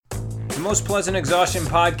The Most Pleasant Exhaustion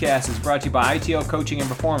podcast is brought to you by ITL Coaching and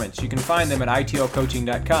Performance. You can find them at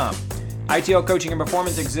itlcoaching.com. ITL Coaching and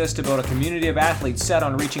Performance exists to build a community of athletes set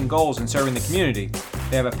on reaching goals and serving the community.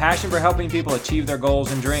 They have a passion for helping people achieve their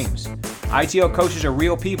goals and dreams. ITL coaches are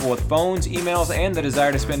real people with phones, emails, and the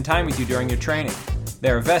desire to spend time with you during your training.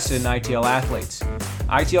 They are vested in ITL athletes.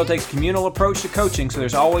 ITL takes a communal approach to coaching, so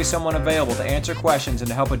there's always someone available to answer questions and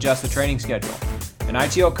to help adjust the training schedule. An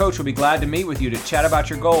ITL coach will be glad to meet with you to chat about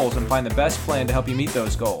your goals and find the best plan to help you meet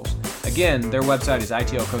those goals. Again, their website is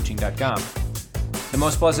itlcoaching.com. The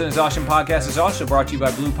Most Pleasant Exhaustion podcast is also brought to you by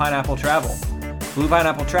Blue Pineapple Travel. Blue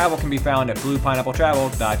Pineapple Travel can be found at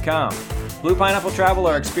bluepineappletravel.com. Blue Pineapple Travel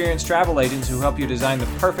are experienced travel agents who help you design the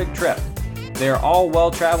perfect trip. They are all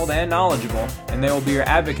well-traveled and knowledgeable, and they will be your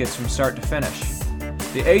advocates from start to finish.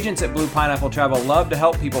 The agents at Blue Pineapple Travel love to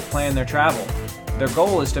help people plan their travel. Their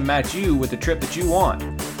goal is to match you with the trip that you want.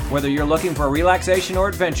 Whether you're looking for relaxation or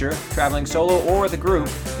adventure, traveling solo or with a group,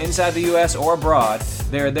 inside the U.S. or abroad,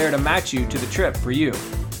 they are there to match you to the trip for you.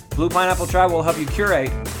 Blue Pineapple Travel will help you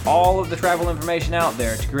curate all of the travel information out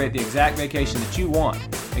there to create the exact vacation that you want.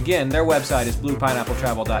 Again, their website is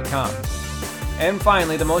bluepineappletravel.com. And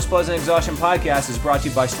finally, the Most Pleasant Exhaustion podcast is brought to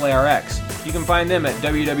you by SlayRx. You can find them at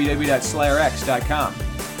www.slayrx.com.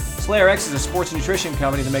 SlayRx is a sports nutrition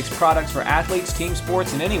company that makes products for athletes, team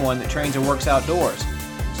sports, and anyone that trains or works outdoors.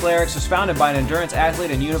 SlayRx was founded by an endurance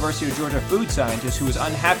athlete and University of Georgia food scientist who was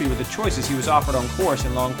unhappy with the choices he was offered on course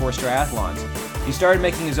in long course triathlons. He started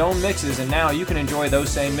making his own mixes, and now you can enjoy those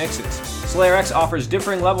same mixes. SlayRx offers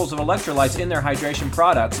differing levels of electrolytes in their hydration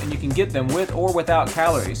products, and you can get them with or without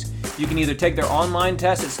calories. You can either take their online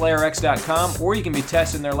test at slayrx.com, or you can be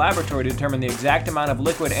tested in their laboratory to determine the exact amount of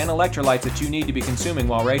liquid and electrolytes that you need to be consuming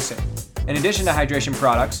while racing. In addition to hydration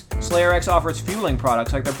products, SlayRx offers fueling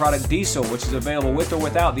products like their product Diesel, which is available with or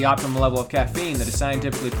without the optimal level of caffeine that is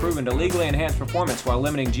scientifically proven to legally enhance performance while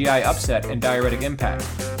limiting GI upset and diuretic impact.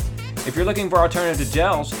 If you're looking for alternative to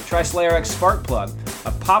gels, try SlayRx Spark Plug,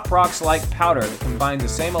 a Pop Rocks-like powder that combines the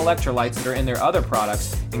same electrolytes that are in their other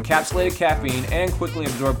products, encapsulated caffeine, and quickly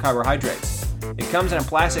absorbed carbohydrates. It comes in a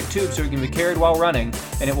plastic tube so it can be carried while running,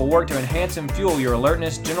 and it will work to enhance and fuel your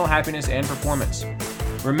alertness, general happiness, and performance.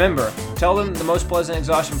 Remember, tell them the Most Pleasant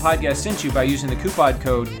Exhaustion podcast sent you by using the coupon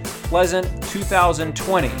code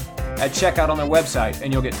PLEASANT2020 at checkout on their website,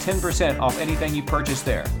 and you'll get 10% off anything you purchase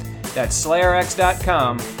there. That's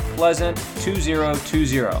slayrx.com,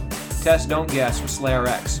 PLEASANT2020. Test, don't guess with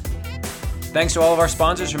SlayRx. Thanks to all of our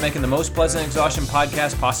sponsors for making the Most Pleasant Exhaustion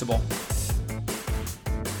podcast possible.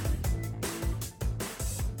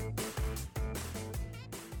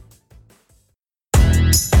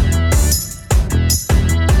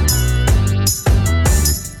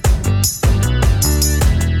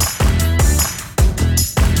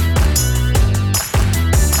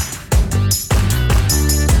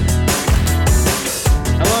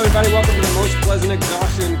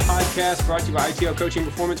 Brought to you by ITL Coaching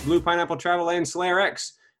Performance, Blue Pineapple Travel, and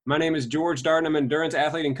SlayRx. My name is George Darden. I'm an endurance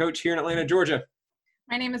athlete and coach here in Atlanta, Georgia.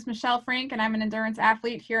 My name is Michelle Frank, and I'm an endurance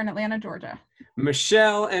athlete here in Atlanta, Georgia.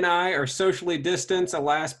 Michelle and I are socially distanced.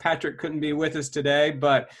 Alas, Patrick couldn't be with us today,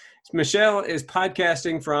 but Michelle is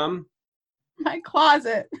podcasting from my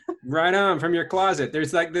closet. Right on, from your closet.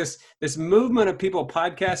 There's like this movement of people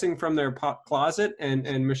podcasting from their closet,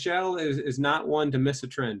 and Michelle is not one to miss a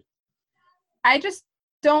trend. I just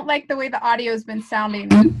don't like the way the audio has been sounding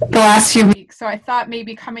the last few weeks, so I thought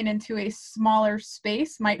maybe coming into a smaller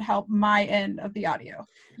space might help my end of the audio.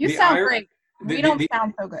 You sound great. We don't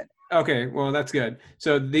sound so good. Okay, well, that's good.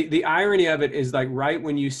 So the irony of it is, like, right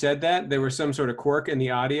when you said that, there was some sort of quirk in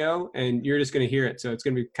the audio, and you're just going to hear it. So it's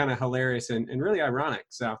going to be kind of hilarious and really ironic.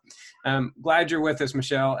 So glad you're with us,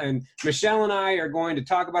 Michelle. And Michelle and I are going to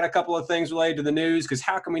talk about a couple of things related to the news, because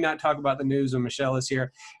how can we not talk about the news when Michelle is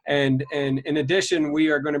here? And in addition, we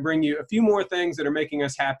are going to bring you a few more things that are making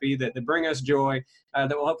us happy, that bring us joy,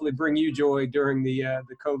 that will hopefully bring you joy during the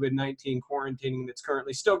COVID-19 quarantining that's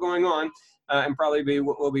currently still going on. And probably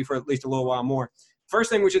will be for at least a little while more. First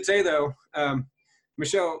thing we should say, though,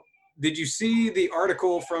 Michelle, did you see the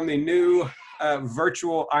article from the new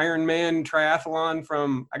virtual Ironman triathlon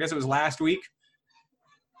from, I guess it was last week?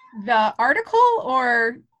 The article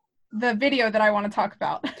or the video that I want to talk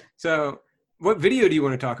about? So what video do you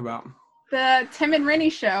want to talk about? The Tim and Rennie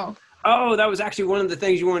show. Oh, that was actually one of the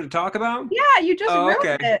things you wanted to talk about? Yeah, you just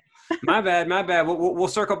ruined it. My bad. We'll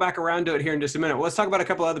circle back around to it here in just a minute. Let's talk about a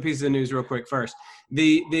couple other pieces of news real quick first.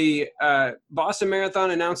 The Boston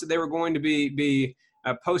Marathon announced that they were going to be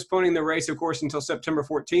postponing the race, of course, until September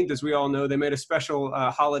 14th. As we all know, they made a special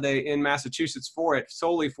holiday in Massachusetts for it,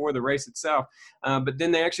 solely for the race itself. But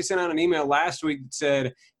then they actually sent out an email last week that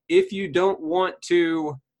said, if you don't want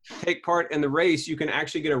to take part in the race, you can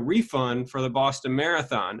actually get a refund for the Boston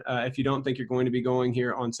Marathon if you don't think you're going to be going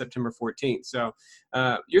here on September 14th. So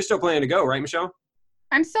you're still planning to go, right, Michelle?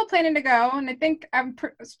 I'm still planning to go, and I think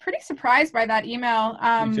was pretty surprised by that email.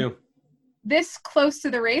 Me too. This close to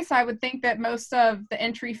the race, I would think that most of the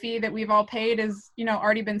entry fee that we've all paid is,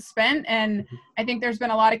 already been spent. And I think there's been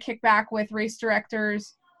a lot of kickback with race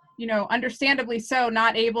directors, understandably so,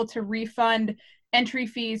 not able to refund entry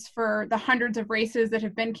fees for the hundreds of races that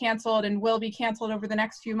have been canceled and will be canceled over the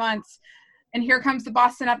next few months. And here comes the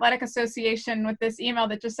Boston Athletic Association with this email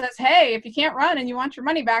that just says, hey, if you can't run and you want your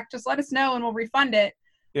money back, just let us know and we'll refund it.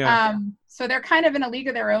 Yeah. So they're kind of in a league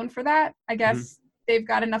of their own for that. I guess they've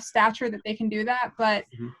got enough stature that they can do that. But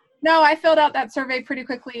no, I filled out that survey pretty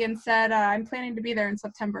quickly and said, I'm planning to be there in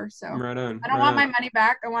September. So right on. I don't want my money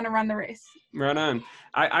back. I want to run the race. Right on.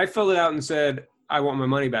 I filled it out and said, I want my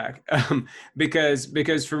money back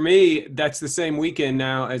because for me, that's the same weekend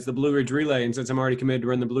now as the Blue Ridge Relay. And since I'm already committed to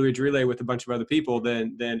run the Blue Ridge Relay with a bunch of other people,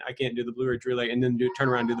 then I can't do the Blue Ridge Relay and then turn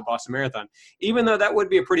around and do the Boston Marathon, even though that would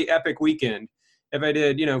be a pretty epic weekend. If I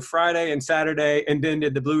did, Friday and Saturday and then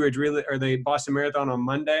did the Blue Ridge Relay or the Boston Marathon on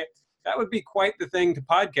Monday, that would be quite the thing to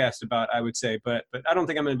podcast about, I would say. But I don't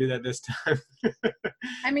think I'm going to do that this time.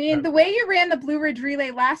 I mean, the way you ran the Blue Ridge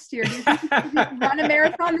Relay last year, do you think you could run a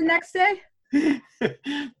marathon the next day?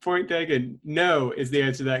 Point taken. No is the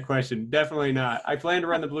answer to that question. Definitely not. I plan to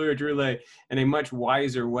run the Blue Ridge Relay in a much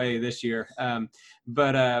wiser way this year.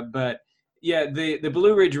 But yeah, the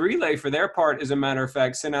Blue Ridge Relay, for their part, as a matter of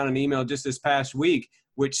fact, sent out an email just this past week,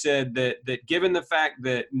 which said that given the fact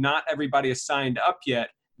that not everybody has signed up yet,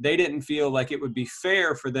 they didn't feel like it would be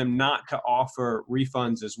fair for them not to offer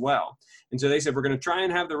refunds as well. And so they said, we're going to try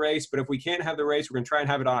and have the race, but if we can't have the race, we're going to try and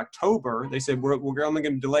have it in October. They said, we're only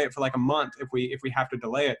going to delay it for like a month if we have to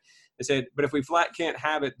delay it. They said, but if we flat can't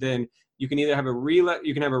have it, then you can either have a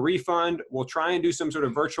refund. We'll try and do some sort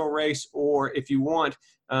of virtual race, or if you want,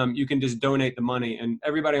 you can just donate the money. And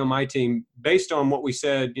everybody on my team, based on what we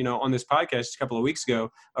said, on this podcast a couple of weeks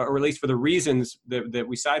ago, or at least for the reasons that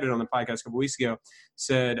we cited on the podcast a couple of weeks ago,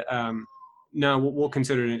 said, no, we'll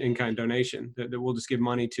consider it an in-kind donation, that we'll just give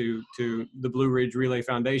money to the Blue Ridge Relay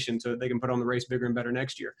Foundation so that they can put on the race bigger and better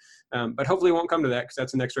next year. But hopefully it won't come to that because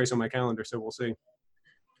that's the next race on my calendar. So we'll see.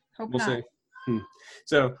 We'll see.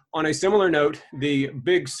 So on a similar note, the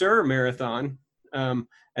Big Sur Marathon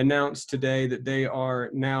announced today that they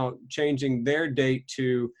are now changing their date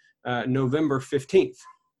to November 15th.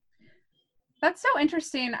 That's so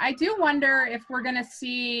interesting. I do wonder if we're going to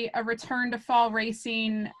see a return to fall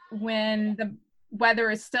racing when the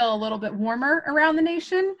weather is still a little bit warmer around the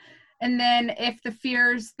nation. And then if the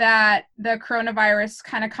fears that the coronavirus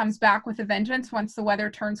kind of comes back with a vengeance once the weather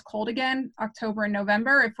turns cold again, October and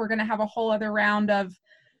November, if we're going to have a whole other round of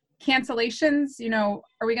cancellations,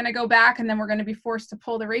 are we going to go back and then we're going to be forced to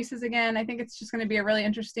pull the races again? I think it's just going to be a really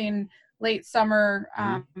interesting late summer,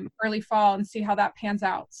 early fall, and see how that pans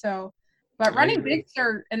out. So, but running Big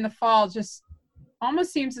Sur in the fall just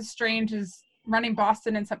almost seems as strange as running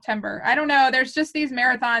Boston in September. I don't know. There's just these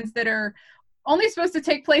marathons that are only supposed to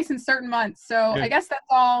take place in certain months. So I guess that's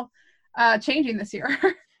all changing this year.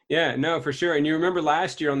 Yeah, no, for sure. And you remember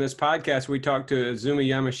last year on this podcast, we talked to Azumi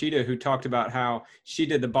Yamashita, who talked about how she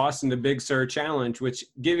did the Boston to Big Sur Challenge, which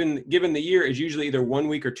given the year is usually either 1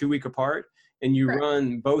 week or 2 week apart, and you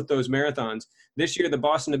run both those marathons. This year, the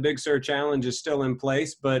Boston to Big Sur Challenge is still in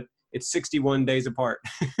place, but it's 61 days apart.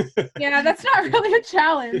 Yeah, that's not really a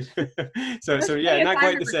challenge. So yeah, not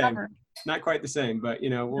quite the same. Not quite the same, but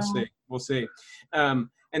we'll see.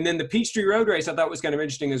 And then the Peachtree Road Race I thought was kind of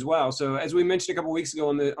interesting as well. So as we mentioned a couple of weeks ago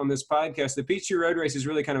on this podcast, the Peachtree Road Race is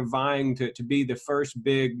really kind of vying to be the first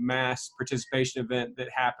big mass participation event that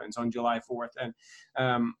happens on July 4th.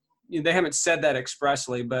 And they haven't said that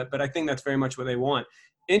expressly, but I think that's very much what they want.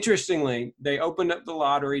 Interestingly, they opened up the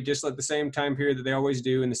lottery just at the same time period that they always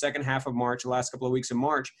do in the second half of March, the last couple of weeks of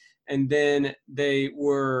March. And then they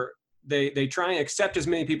try and accept as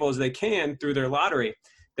many people as they can through their lottery.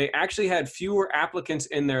 They actually had fewer applicants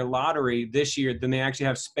in their lottery this year than they actually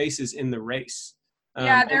have spaces in the race.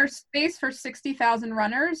 Yeah, there's space for 60,000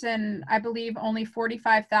 runners, and I believe only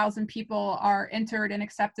 45,000 people are entered and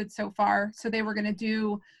accepted so far. So they were going to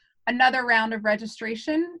do another round of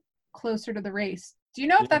registration closer to the race. Do you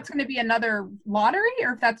know if that's going to be another lottery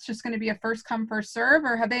or if that's just going to be a first come, first serve,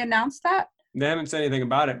 or have they announced that? They haven't said anything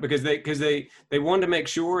about it because they wanted to make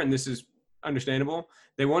sure, and this is understandable,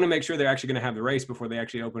 they want to make sure they're actually going to have the race before they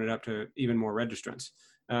actually open it up to even more registrants.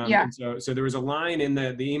 And so there was a line in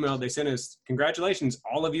the email they sent us, congratulations,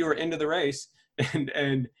 all of you are into the race. And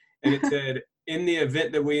it said, in the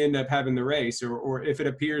event that we end up having the race, or if it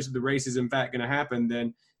appears that the race is in fact going to happen,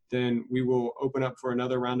 then we will open up for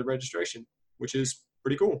another round of registration, which is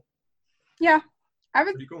pretty cool. Yeah, I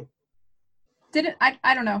would. Pretty cool.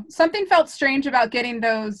 I don't know. Something felt strange about getting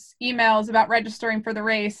those emails about registering for the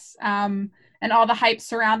race, and all the hype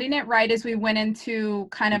surrounding it right as we went into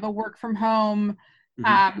kind of a work from home,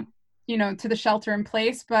 to the shelter in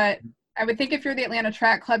place. But I would think if you're the Atlanta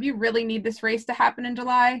Track Club, you really need this race to happen in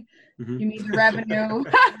July. You need the revenue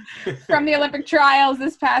from the Olympic trials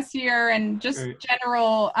this past year, and just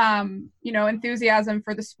general, enthusiasm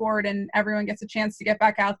for the sport, and everyone gets a chance to get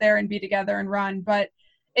back out there and be together and run. But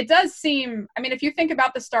it does seem, I mean, if you think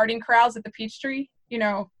about the starting corrals at the Peachtree,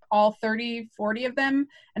 all 30, 40 of them,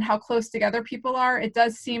 and how close together people are, it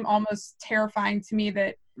does seem almost terrifying to me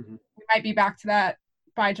that we might be back to that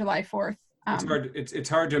by July 4th. It's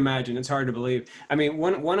hard to imagine. It's hard to believe. I mean,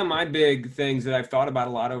 one of my big things that I've thought about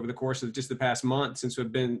a lot over the course of just the past month, since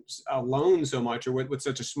we've been alone so much, or with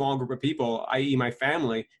such a small group of people, i.e. my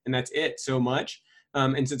family, and that's it so much.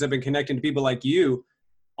 And since I've been connecting to people like you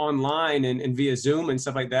online and via Zoom and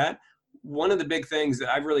stuff like that, one of the big things that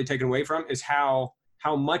I've really taken away from is how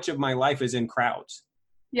much of my life is in crowds.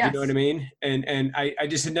 Yes. You know what I mean? And I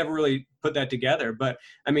just had never really put that together. But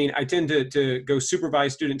I mean, I tend to go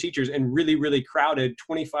supervise student teachers in really, really crowded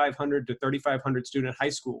 2,500 to 3,500 student high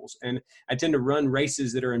schools. And I tend to run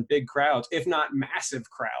races that are in big crowds, if not massive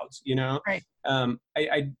crowds, Right.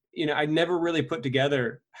 I never really put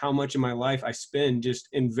together how much of my life I spend just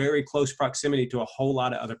in very close proximity to a whole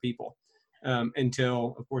lot of other people,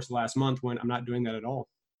 until, of course, last month, when I'm not doing that at all.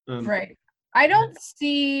 Right. I don't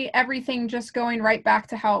see everything just going right back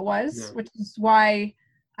to how it was, which is why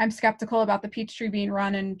I'm skeptical about the Peachtree being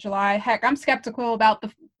run in July. Heck, I'm skeptical about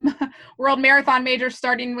the World Marathon Major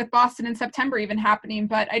starting with Boston in September even happening.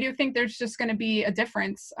 But I do think there's just going to be a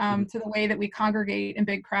difference to the way that we congregate in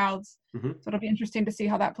big crowds. So it'll be interesting to see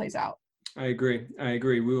how that plays out. I agree.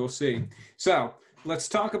 We will see. So let's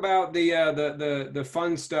talk about the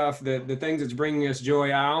fun stuff, the things that's bringing us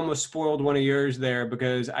joy. I almost spoiled one of yours there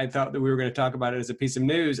because I thought that we were going to talk about it as a piece of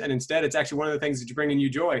news, and instead it's actually one of the things that's bringing you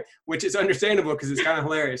joy, which is understandable because it's kind of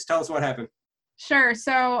hilarious. Tell us what happened. Sure.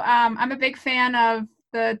 So I'm a big fan of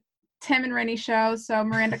the Tim and Rennie show. So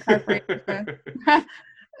Miranda Carfrae,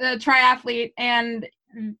 the triathlete, and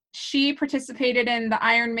she participated in the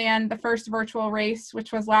Ironman, the first virtual race,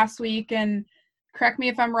 which was last week. And correct me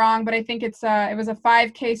if I'm wrong, but I think it was a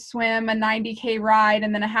 5K swim, a 90K ride,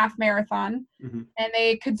 and then a half marathon. And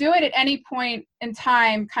they could do it at any point in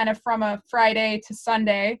time, kind of from a Friday to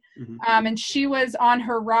Sunday. And she was on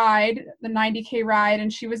her ride, the 90K ride,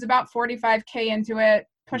 and she was about 45K into it,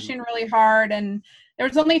 pushing really hard. And there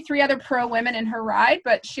was only 3 other pro women in her ride,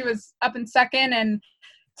 but she was up in second. And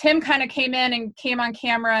Tim kind of came on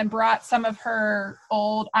camera and brought some of her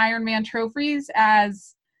old Ironman trophies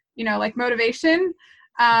as, like motivation.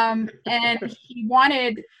 And he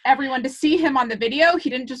wanted everyone to see him on the video. He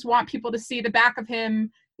didn't just want people to see the back of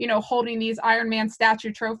him, holding these Ironman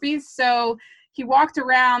statue trophies. So he walked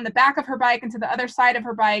around the back of her bike and to the other side of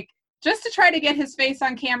her bike just to try to get his face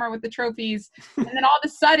on camera with the trophies. And then all of a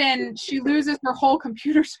sudden she loses her whole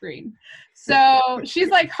computer screen. So she's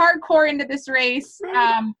like hardcore into this race.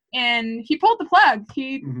 And he pulled the plug.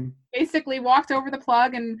 He basically walked over the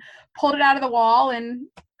plug and pulled it out of the wall, and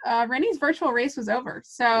Rennie's virtual race was over.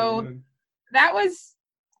 So that was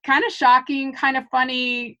kind of shocking, kind of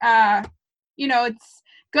funny. It's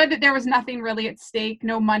good that there was nothing really at stake,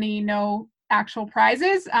 no money, no actual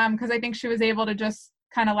prizes, because I think she was able to just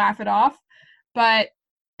kind of laugh it off. But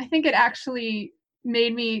I think it actually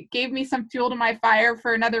gave me some fuel to my fire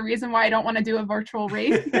for another reason why I don't want to do a virtual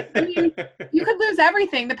race. I mean, you could lose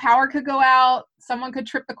everything. The power could go out. Someone could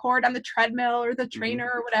trip the cord on the treadmill or the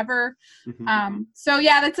trainer or whatever. So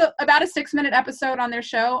yeah, that's about a 6-minute episode on their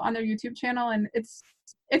show, on their YouTube channel. And it's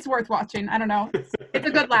worth watching. I don't know. It's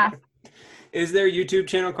a good laugh. Is there a YouTube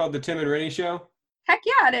channel called The Tim and Rennie Show? Heck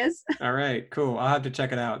yeah, it is. All right, cool. I'll have to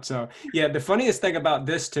check it out. So yeah, the funniest thing about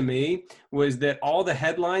this to me was that all the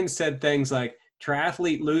headlines said things like,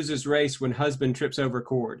 triathlete loses race when husband trips over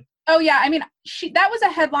cord. Oh yeah, I mean, that was a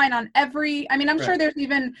headline on every. I mean, I'm sure there's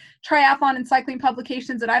even triathlon and cycling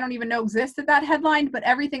publications that I don't even know exist at that headline, but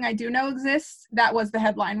everything I do know exists. That was the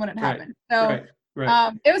headline when it happened. So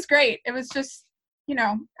it was great. It was just,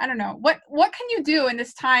 I don't know what can you do in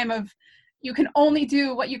this time of you can only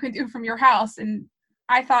do what you can do from your house, and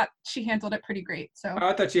I thought she handled it pretty great. So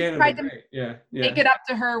I thought she handled it great. Yeah. Make it up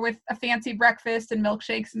to her with a fancy breakfast and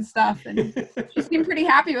milkshakes and stuff. And she seemed pretty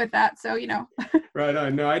happy with that. So, Right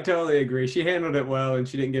on. No, I totally agree. She handled it well, and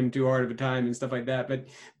she didn't give him too hard of a time and stuff like that.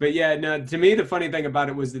 But yeah, no, to me, the funny thing about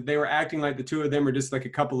it was that they were acting like the two of them are just like a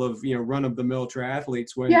couple of, run-of-the-mill triathletes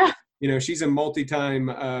when, she's a multi-time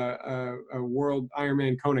world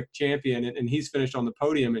Ironman Kona champion, and he's finished on the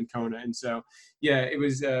podium in Kona. And so, yeah, it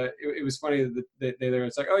was funny that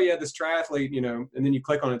it's like, oh yeah, this triathlete, and then you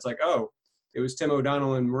click on it, it's like, oh, it was Tim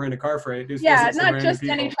O'Donnell and Miranda Carfrae. Not just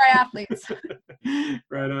any triathletes.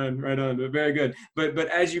 Right on. But very good. But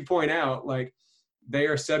as you point out, like, they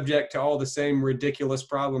are subject to all the same ridiculous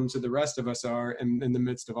problems that the rest of us are in the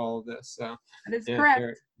midst of all of this. So that is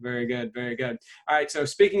correct. Very good. All right. So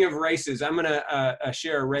speaking of races, I'm going to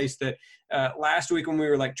share a race that last week when we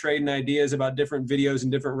were like trading ideas about different videos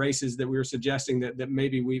and different races that we were suggesting that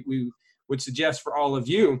maybe we would suggest for all of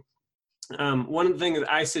you. One of the things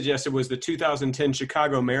that I suggested was the 2010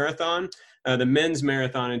 Chicago Marathon, the men's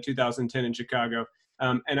marathon in 2010 in Chicago.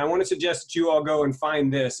 And I want to suggest that you all go and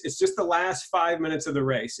find this. It's just the last 5 minutes of the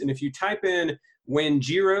race. And if you type in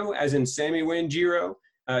Wanjiru, as in Sammy Wanjiru,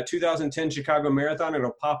 2010 Chicago Marathon,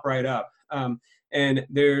 it'll pop right up. And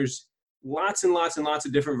there's lots and lots and lots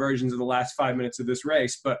of different versions of the last 5 minutes of this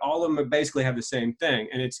race, but all of them basically have the same thing.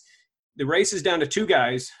 And the race is down to two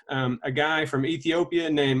guys, a guy from Ethiopia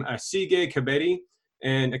named Sige Kebede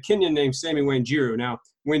and a Kenyan named Sammy Wanjiru. Now,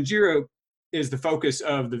 Wanjiru is the focus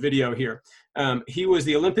of the video here. He was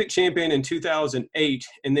the Olympic champion in 2008,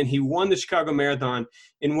 and then he won the Chicago Marathon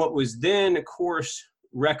in what was then a course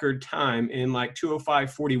record time in like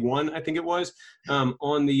 2:05:41, I think it was,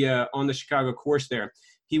 on the Chicago course there.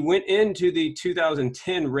 He went into the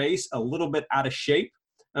 2010 race a little bit out of shape.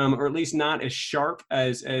 Or at least not as sharp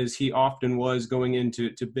as he often was going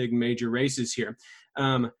into big major races here.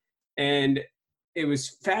 And it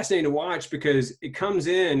was fascinating to watch because it comes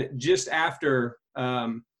in just after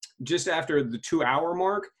the 2 hour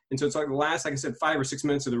mark. And so it's like the last, like I said, 5 or 6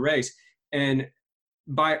 minutes of the race. And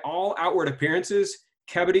by all outward appearances,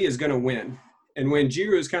 Kebede is going to win. And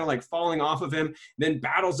Wanjiru is kind of like falling off of him, then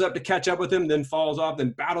battles up to catch up with him, then falls off,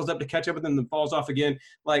 then battles up to catch up with him, then falls off again.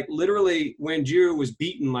 Like literally Wanjiru was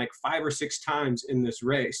beaten like 5 or 6 times in this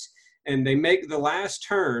race. And they make the last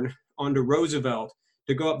turn onto Roosevelt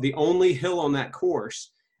to go up the only hill on that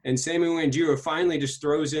course. And Sammy Wanjiru finally just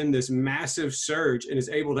throws in this massive surge and is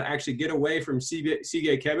able to actually get away from Sige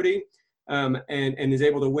Kebede and is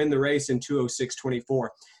able to win the race in 2:06:24.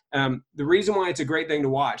 The reason why it's a great thing to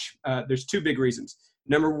watch, there's 2 big reasons.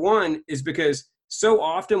 Number one is because so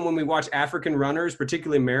often when we watch African runners,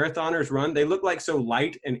 particularly marathoners run, they look like so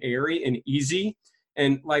light and airy and easy.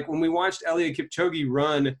 And like when we watched Eliud Kipchoge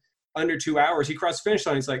run under 2 hours, he crossed the finish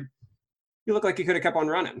line. It's like, he looked like he could have kept on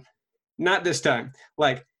running. Not this time.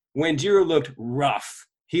 Like Wanjiru looked rough.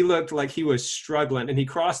 He looked like he was struggling, and he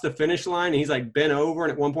crossed the finish line and he's like bent over,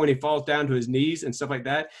 and at one point he falls down to his knees and stuff like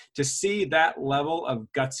that. To see that level of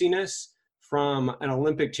gutsiness from an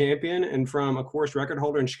Olympic champion and from a course record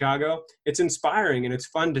holder in Chicago, it's inspiring and it's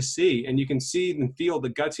fun to see. And you can see and feel the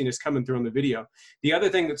gutsiness coming through on the video. The other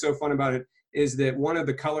thing that's so fun about it is that one of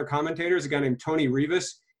the color commentators, a guy named Tony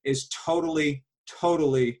Rivas, is totally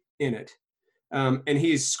in it. And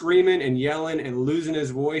he's screaming and yelling and losing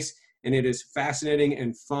his voice. And it is fascinating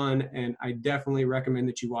and fun, and I definitely recommend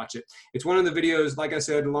that you watch it. It's one of the videos, like I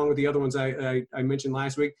said, along with the other ones I mentioned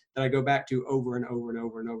last week, that I go back to over and over and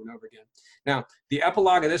over and over and over again. Now, the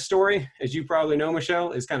epilogue of this story, as you probably know,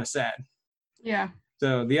 Michelle, is kind of sad. Yeah.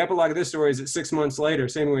 So the epilogue of this story is that 6 months later,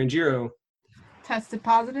 Sammy Wanjiru tested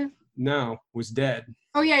positive? No, was dead.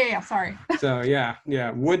 Oh, yeah. Sorry. So, yeah.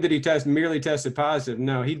 Would that he merely tested positive?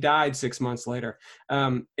 No, he died 6 months later.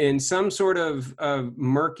 In some sort of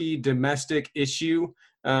murky domestic issue,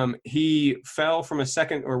 he fell from a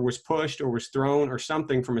second, or was pushed or was thrown or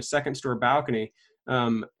something from a second-story balcony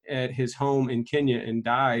at his home in Kenya and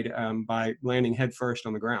died by landing headfirst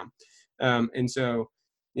on the ground. And so,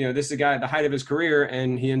 this is a guy at the height of his career,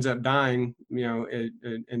 and he ends up dying,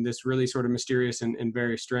 in this really sort of mysterious and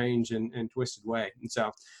very strange and twisted way. And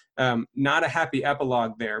so not a happy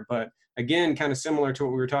epilogue there, but again, kind of similar to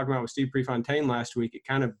what we were talking about with Steve Prefontaine last week, it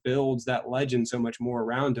kind of builds that legend so much more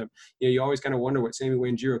around him. You always kind of wonder what Sammy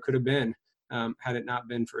Wanjiru could have been had it not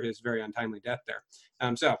been for his very untimely death there.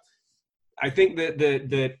 So I think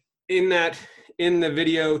that in the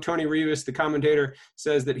video, Tony Rivas, the commentator,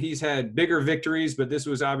 says that he's had bigger victories, but this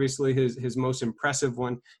was obviously his most impressive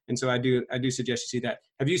one. And so I do suggest you see that.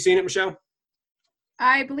 Have you seen it, Michelle?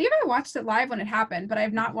 I believe I watched it live when it happened, but I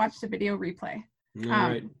have not watched the video replay. All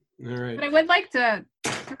right. But I would like to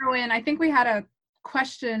throw in, I think we had a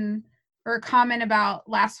question or a comment about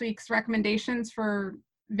last week's recommendations for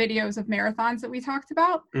videos of marathons that we talked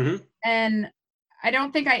about. Mm-hmm. And I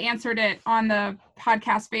don't think I answered it on the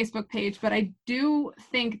podcast Facebook page, but I do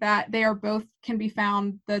think that they are both can be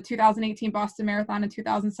found, the 2018 Boston Marathon and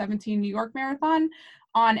 2017 New York Marathon,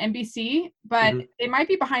 on NBC, but they might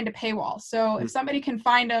be behind a paywall. So if somebody can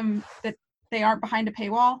find them that they aren't behind a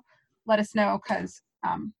paywall, let us know, because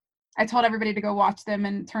I told everybody to go watch them,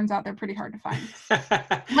 and it turns out they're pretty hard to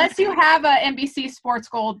find. Unless you have a NBC Sports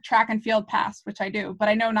Gold track and field pass, which I do, but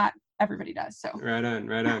I know not everybody does. So right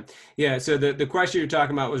on. Yeah. So the question you're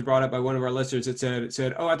talking about was brought up by one of our listeners. It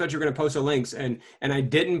said, oh, I thought you were going to post the links, and I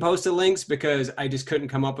didn't post the links because I just couldn't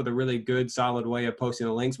come up with a really good, solid way of posting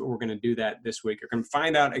the links. But we're going to do that this week. We're going to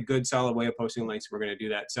find out a good, solid way of posting links. We're going to do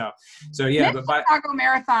that. So yeah. But Chicago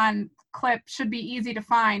Marathon clip should be easy to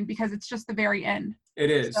find because it's just the very end. It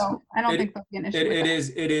is. So I don't think there'll be an issue.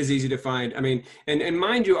 It is easy to find. I mean, and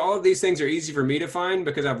mind you, all of these things are easy for me to find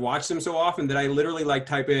because I've watched them so often that I literally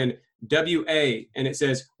type in WA and it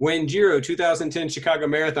says Wanjiro 2010 Chicago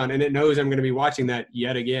Marathon, and it knows I'm going to be watching that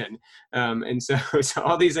yet again. And so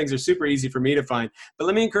all these things are super easy for me to find. But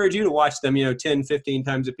let me encourage you to watch them, 10, 15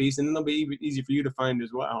 times a piece, and then they'll be easy for you to find as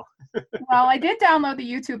well. Well, I did download the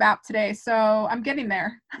YouTube app today, so I'm getting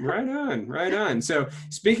there. Right on. So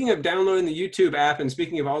speaking of downloading the YouTube app and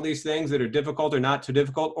speaking of all these things that are difficult or not too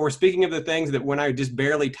difficult, or speaking of the things that when I just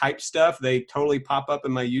barely type stuff, they totally pop up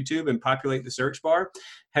in my YouTube and populate the search bar.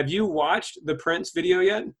 Have you watched the Prince video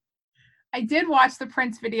yet? I did watch the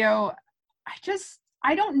Prince video.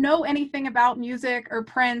 I don't know anything about music or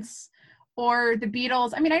Prince or the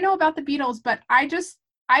Beatles. I mean, I know about the Beatles, but I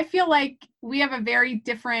feel like we have a very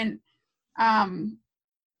different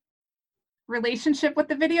relationship with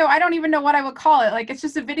the video. I don't even know what I would call it. It's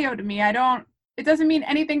just a video to me. It doesn't mean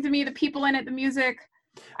anything to me. The people in it, the music,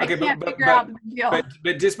 okay, I can't figure out the deal.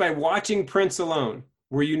 But just by watching Prince alone,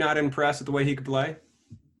 were you not impressed with the way he could play?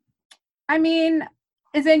 I mean,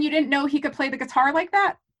 as in you didn't know he could play the guitar like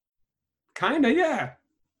that? Kinda, yeah.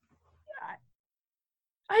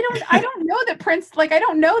 I don't know that Prince, I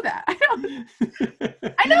don't know that.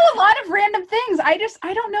 I know a lot of random things. I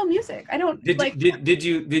don't know music. I don't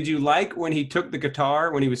Did you like when he took the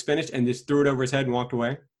guitar when he was finished and just threw it over his head and walked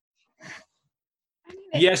away?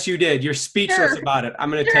 Yes, you did. You're speechless about it. I'm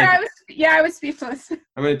going to take it. I was speechless.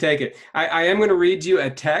 I'm going to take it. I am going to read you a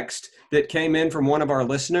text that came in from one of our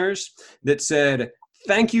listeners that said,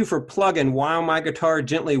 "Thank you for plugging While My Guitar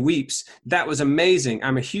Gently Weeps. That was amazing.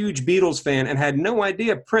 I'm a huge Beatles fan and had no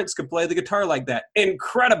idea Prince could play the guitar like that.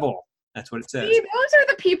 Incredible." That's what it says. See, those are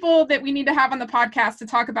the people that we need to have on the podcast to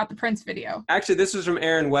talk about the Prince video. Actually, this was from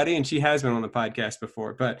Erin Weddy, and she has been on the podcast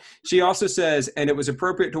before. But she also says, and it was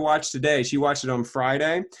appropriate to watch today. She watched it on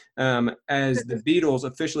Friday as the Beatles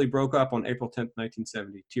officially broke up on April 10th,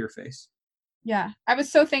 1970. Tear face. Yeah. I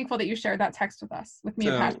was so thankful that you shared that text with us, with me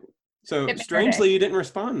and Patrick. So strangely, you didn't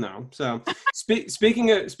respond, though. So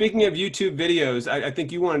speaking of YouTube videos, I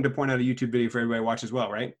think you wanted to point out a YouTube video for everybody to watch as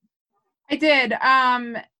well, right? I did.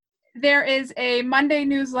 There is a Monday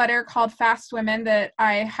newsletter called Fast Women that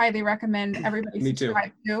I highly recommend everybody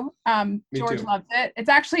subscribe to. George loves it.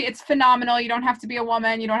 It's phenomenal. You don't have to be a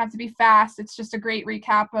woman. You don't have to be fast. It's just a great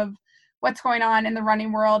recap of what's going on in the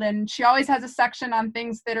running world. And she always has a section on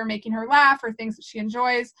things that are making her laugh or things that she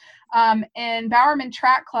enjoys. And Bowerman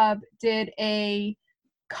Track Club did a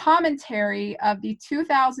commentary of the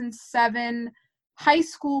 2007 high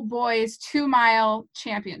school boys 2-mile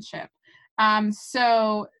championship.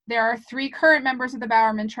 So there are 3 current members of the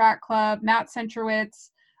Bowerman Track Club: Matt Centrowitz,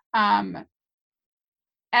 Evan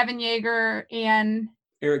Yeager, and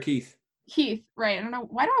Eric Heath, right. I don't know.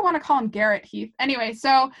 Why do I want to call him Garrett Heath? Anyway,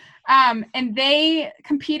 so, and they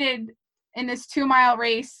competed in this 2-mile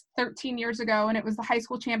race 13 years ago, and it was the high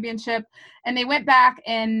school championship. And they went back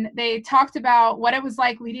and they talked about what it was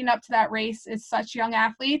like leading up to that race as such young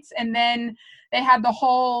athletes. And then they had the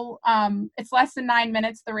whole, it's less than 9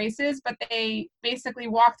 minutes, the races, but they basically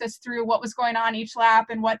walked us through what was going on each lap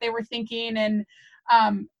and what they were thinking. And,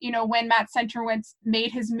 when Matt Centrowitz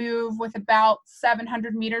made his move with about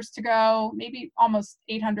 700 meters to go, maybe almost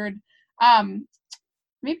 800,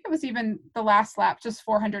 maybe it was even the last lap, just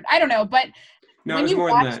 400. I don't know, but no, it was more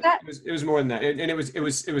than that. It was more than that, and it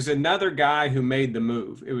was another guy who made the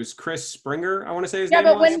move. It was Chris Springer, I want to say his name.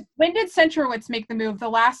 Yeah, but when did Centrowitz make the move? The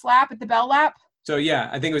last lap at the Bell Lap? So yeah,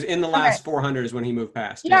 I think it was in the last 400 is when he moved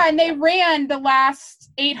past. Yeah, and they ran the last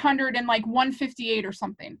 800 in 158 or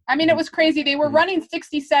something. I mean, it was crazy. They were running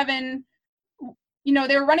 67.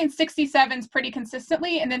 They were running 67s pretty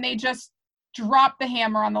consistently, and then they just dropped the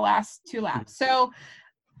hammer on the last 2 laps. So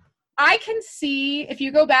I can see, if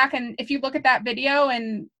you go back and if you look at that video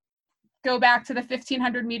and go back to the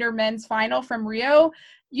 1500 meter men's final from Rio,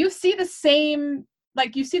 you see the same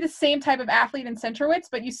type of athlete in Centrowitz,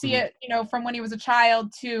 but you see it, from when he was a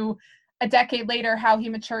child to a decade later, how he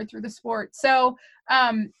matured through the sport. So,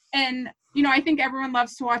 I think everyone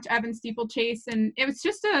loves to watch Evan steeplechase, and it was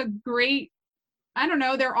just a great, I don't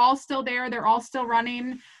know, they're all still there. They're all still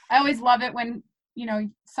running. I always love it when,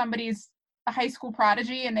 somebody's a high school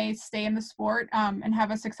prodigy and they stay in the sport and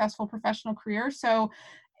have a successful professional career. So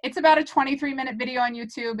it's about a 23-minute video on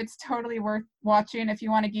YouTube. It's totally worth watching if you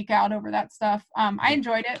want to geek out over that stuff. I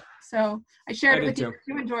enjoyed it, so I shared it with you.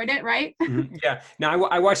 You enjoyed it, right? Mm-hmm. Yeah. Now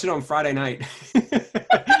I watched it on Friday night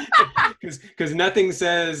because nothing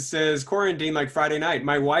says quarantine like Friday night.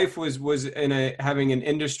 My wife was having an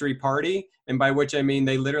industry party, and by which I mean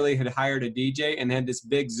they literally had hired a DJ and had this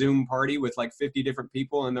big Zoom party with like 50 different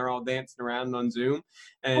people, and they're all dancing around on Zoom.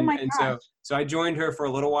 And so I joined her for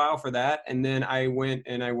a little while for that, and then I went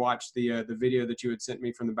and I watched the video that you had sent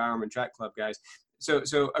me from the Bowerman Track Club guys.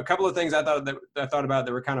 So a couple of things I thought about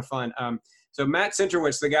that were kind of fun. So Matt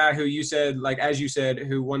Centrowitz, the guy who you said, like as you said,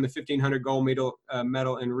 who won the 1500 gold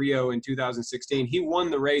medal in Rio in 2016, he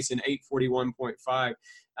won the race in 8:41.5.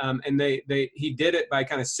 And he did it by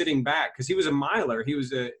kind of sitting back because he was a miler.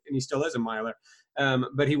 And he still is a miler,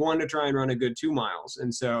 but he wanted to try and run a good 2 miles.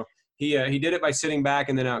 And so he did it by sitting back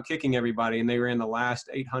and then out kicking everybody. And they ran the last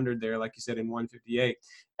 800 there, like you said, in 1:58.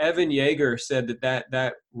 Evan Yeager said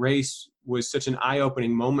that race was such an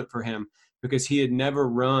eye-opening moment for him because he had never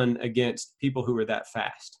run against people who were that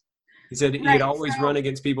fast. He said he had always run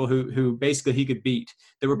against people who basically he could beat.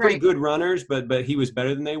 They were pretty good runners, but he was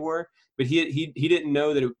better than they were. But he didn't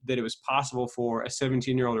know that it was possible for a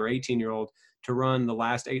 17-year-old or 18-year-old to run the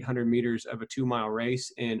last 800 meters of a 2-mile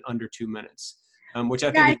race in under 2 minutes, which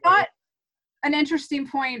I thought an interesting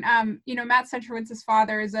point. Matt Centrowitz's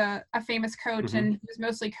father is a famous coach, and he was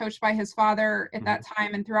mostly coached by his father at that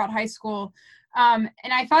time and throughout high school. And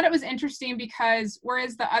I thought it was interesting because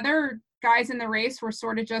whereas the other guys in the race were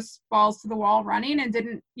sort of just balls to the wall running and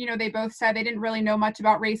didn't, they both said they didn't really know much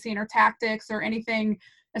about racing or tactics or anything,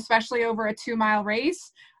 especially over a 2-mile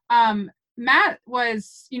race. Matt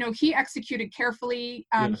was, he executed carefully.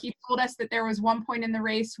 He told us that there was one point in the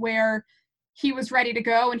race where he was ready to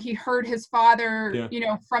go and he heard his father,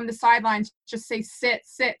 from the sidelines just say, sit,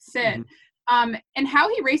 sit, sit. And how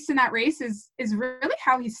he raced in that race is really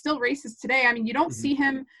how he still races today. I mean, you don't see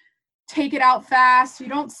him take it out fast. You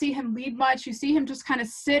don't see him lead much. You see him just kind of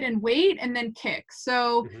sit and wait and then kick.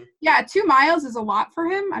 So 2 miles is a lot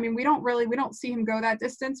for him. I mean, we don't see him go that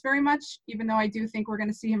distance very much, even though I do think we're going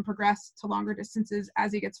to see him progress to longer distances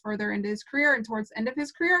as he gets further into his career and towards the end of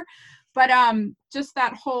his career. But just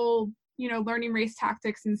that whole, learning race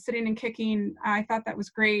tactics and sitting and kicking, I thought that was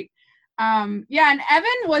great. And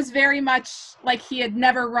Evan was very much like he had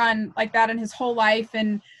never run like that in his whole life.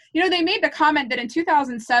 And, they made the comment that in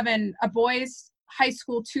 2007, a boys' high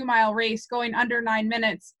school 2-mile race going under 9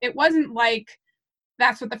 minutes, it wasn't like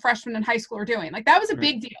that's what the freshmen in high school are doing. Like that was a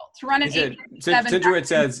big deal to run an 8:57. Centrowitz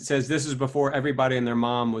says this is before everybody and their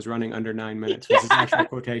mom was running under 9 minutes. This is actual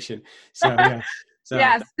quotation. So,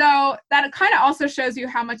 yeah. So that kind of also shows you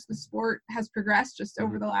how much the sport has progressed just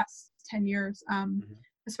over the last 10 years,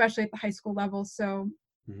 especially at the high school level. So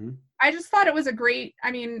I just thought it was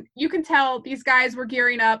you can tell these guys were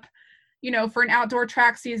gearing up, for an outdoor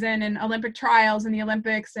track season and Olympic trials and the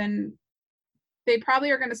Olympics. And they probably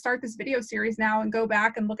are going to start this video series now and go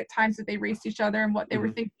back and look at times that they raced each other and what they were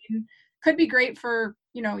thinking. Could be great for,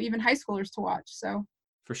 even high schoolers to watch. So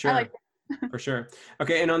for sure. I like that. For sure.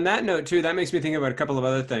 Okay. And on that note too, that makes me think about a couple of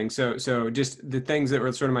other things. So just the things that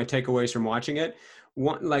were sort of my takeaways from watching it.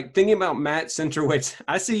 One, like thinking about Matt Centrowitz,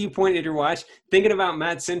 I see you pointing at your watch, thinking about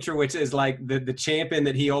Matt Centrowitz as like the champion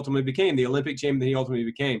that he ultimately became, the Olympic champion that he ultimately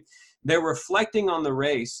became. They're reflecting on the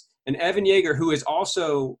race, and Evan Yeager, who is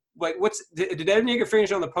also like, did Evan Yeager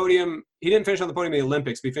finish on the podium? He didn't finish on the podium in the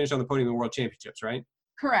Olympics, but he finished on the podium in the World Championships, right?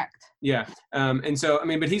 Correct. Yeah. And so,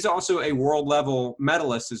 but he's also a world level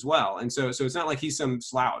medalist as well. And so it's not like he's some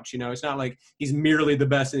slouch, it's not like he's merely the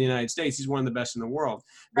best in the United States. He's one of the best in the world.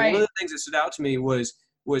 But one of the things that stood out to me was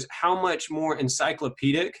how much more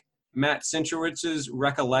encyclopedic Matt Centrowitz's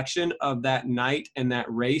recollection of that night and that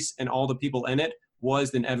race and all the people in it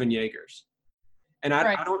was than Evan Yeager's. And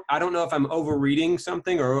I don't know if I'm overreading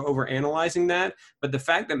something or overanalyzing that, but the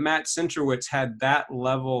fact that Matt Centrowitz had that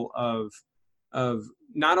level of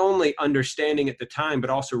not only understanding at the time, but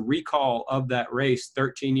also recall of that race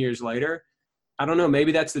 13 years later. I don't know,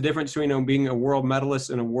 maybe that's the difference between being a world medalist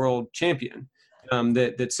and a world champion,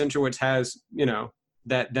 that Centrowitz has,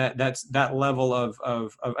 that's that level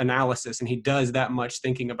of analysis, and he does that much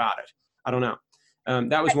thinking about it. I don't know.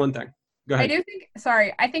 That was one thing. Go ahead.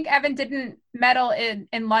 I think Evan didn't medal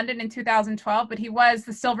in London in 2012, but he was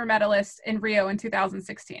the silver medalist in Rio in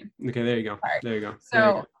 2016. Okay, there you go. Sorry. There you go.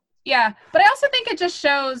 So, yeah. But I also think it just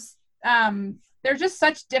shows they're just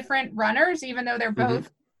such different runners, even though they're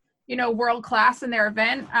both, world class in their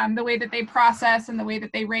event. The way that they process and the way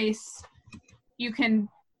that they race, you can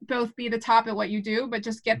both be the top at what you do, but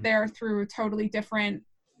just get there through totally different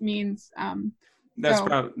means.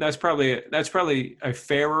 That's probably a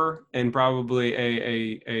fairer and probably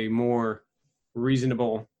a more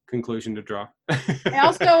reasonable conclusion to draw. I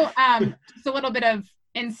also just a little bit of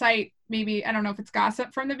insight, maybe, I don't know if it's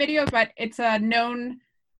gossip from the video, but it's a known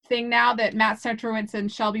thing now that Matt Centrowitz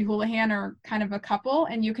and Shelby Houlihan are kind of a couple,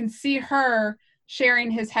 and you can see her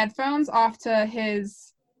sharing his headphones off to his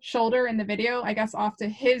shoulder in the video, I guess off to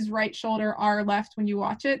his right shoulder, our left when you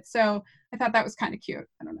watch it. So I thought that was kind of cute.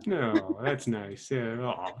 I don't know. No, that's nice. Yeah.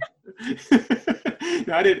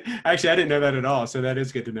 No, I didn't know that at all. So that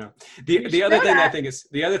is good to know. The other thing that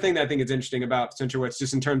I think is interesting about Centrowitz,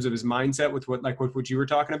 just in terms of his mindset with what you were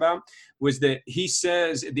talking about, was that he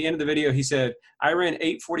says at the end of the video, he said, I ran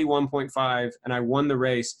 8:41.5 and I won the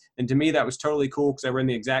race. And to me, that was totally cool because I ran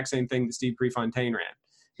the exact same thing that Steve Prefontaine ran.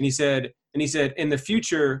 And he said, in the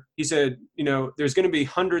future, he said, there's going to be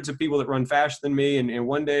hundreds of people that run faster than me. And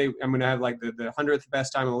one day I'm going to have like the 100th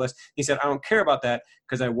best time on the list. He said, I don't care about that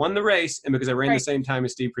because I won the race and because I ran the same time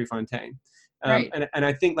as Steve Prefontaine. And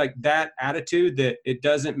I think like that attitude that it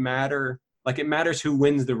doesn't matter, like it matters who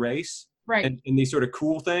wins the race. Right. And these sort of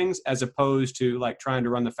cool things, as opposed to like trying to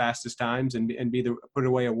run the fastest times and put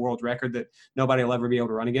away a world record that nobody will ever be able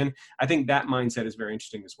to run again. I think that mindset is very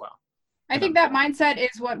interesting as well. I think that mindset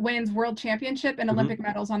is what wins world championship and Olympic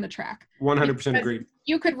medals on the track. 100% agreed.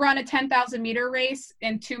 You could run a 10,000 meter race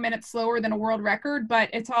in 2 minutes slower than a world record, but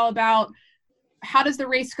it's all about how does the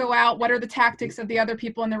race go out? What are the tactics of the other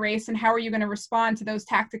people in the race, and how are you going to respond to those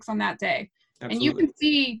tactics on that day? Absolutely. And you can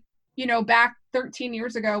see, back 13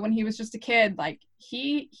 years ago when he was just a kid, like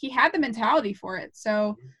he had the mentality for it.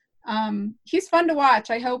 So he's fun to watch.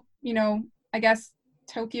 I hope, I guess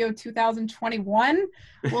Tokyo 2021,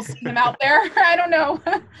 we'll see him out there. I don't know.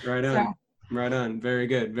 Right on. Right on. Very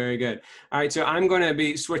good. Very good. All right. So I'm going to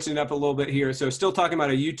be switching it up a little bit here. So still talking about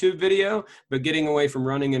a YouTube video, but getting away from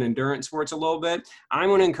running and endurance sports a little bit. I'm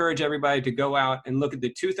going to encourage everybody to go out and look at the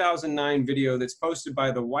 2009 video that's posted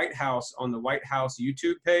by the White House on the White House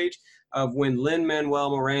YouTube page of when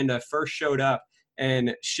Lin-Manuel Miranda first showed up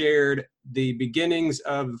and shared the beginnings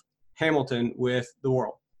of Hamilton with the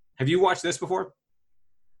world. Have you watched this before?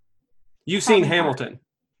 You've seen Hamilton.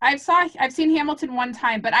 I've seen Hamilton one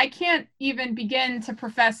time, but I can't even begin to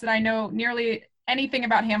profess that I know nearly anything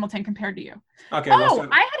about Hamilton compared to you. Okay. I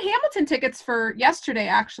had Hamilton tickets for yesterday,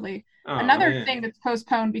 actually. Another thing that's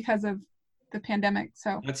postponed because of the pandemic.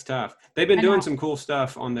 So that's tough. They've been doing some cool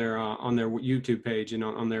stuff on their YouTube page and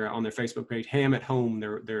on their Facebook page. Ham at Home.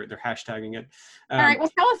 They're hashtagging it. All right.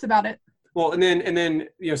 Well, tell us about it. Well, and then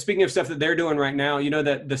speaking of stuff that they're doing right now,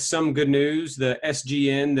 that the Some Good News, the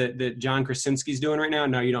SGN that John Krasinski's doing right now.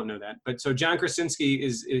 No, you don't know that. But so John Krasinski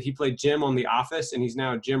he played Jim on The Office, and he's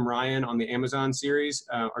now Jim Ryan on the Amazon series,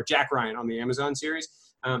 or Jack Ryan on the Amazon series.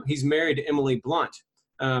 He's married to Emily Blunt,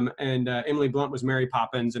 and Emily Blunt was Mary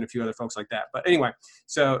Poppins and a few other folks like that. But anyway,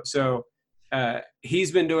 so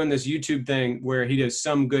he's been doing this YouTube thing where he does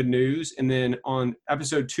Some Good News. And then on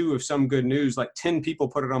episode 2 of Some Good News, like 10 people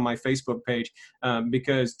put it on my Facebook page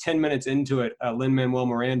because 10 minutes into it, Lin-Manuel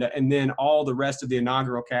Miranda and then all the rest of the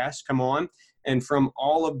inaugural cast come on. And from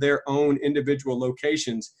all of their own individual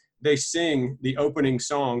locations, they sing the opening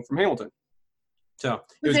song from Hamilton. So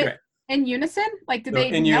it was great. In unison? Like, did they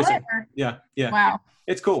yell it? Or? Yeah. Wow.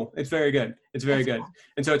 It's cool. It's very good. That's good. Cool.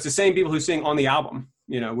 And so it's the same people who sing on the album,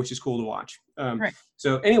 which is cool to watch. Right.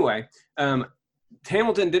 So anyway,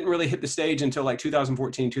 Hamilton didn't really hit the stage until like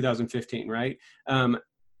 2014, 2015, right?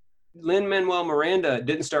 Lin-Manuel Miranda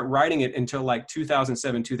didn't start writing it until like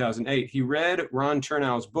 2007, 2008. He read Ron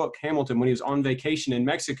Chernow's book, Hamilton, when he was on vacation in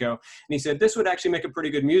Mexico. And he said, this would actually make a pretty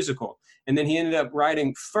good musical. And then he ended up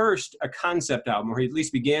writing first a concept album, or he at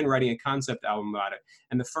least began writing a concept album about it.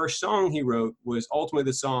 And the first song he wrote was ultimately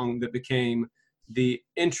the song that became the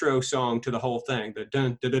intro song to the whole thing. The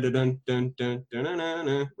dun, dun, dun, dun, dun, dun, dun, dun, dun,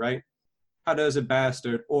 dun, right? How does a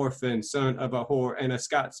bastard, orphan, son of a whore, and a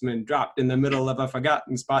Scotsman dropped in the middle of a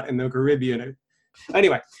forgotten spot in the Caribbean?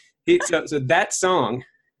 Anyway, so that song,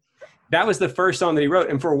 that was the first song that he wrote.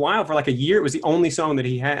 And for a while, for like a year, it was the only song that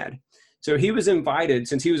he had. So he was invited,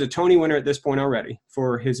 since he was a Tony winner at this point already,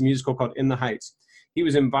 for his musical called In the Heights. He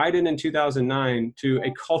was invited in 2009 to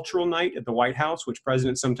a cultural night at the White House, which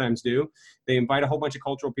presidents sometimes do. They invite a whole bunch of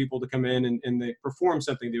cultural people to come in and they perform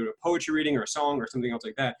something. They do a poetry reading or a song or something else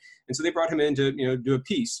like that. And so they brought him in to, do a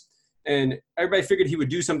piece. And everybody figured he would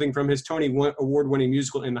do something from his Tony Award-winning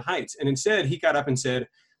musical In the Heights. And instead, he got up and said,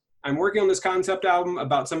 I'm working on this concept album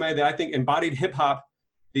about somebody that I think embodied hip-hop,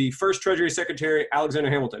 the first Treasury Secretary, Alexander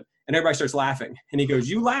Hamilton. And everybody starts laughing. And he goes,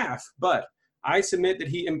 you laugh, but I submit that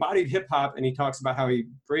he embodied hip-hop. And he talks about how he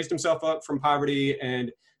raised himself up from poverty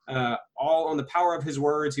and all on the power of his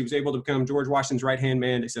words. He was able to become George Washington's right-hand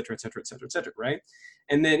man, et cetera, et cetera, et cetera, et cetera, right?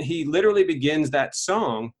 And then he literally begins that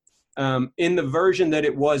song in the version that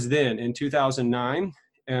it was then in 2009,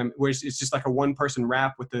 which is just like a one-person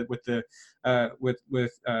rap with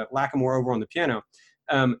Lackamore over on the piano,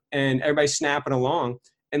 and everybody's snapping along,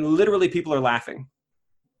 and literally people are laughing,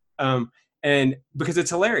 and because it's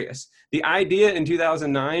hilarious. The idea in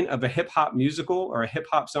 2009 of a hip hop musical or a hip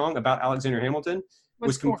hop song about Alexander Hamilton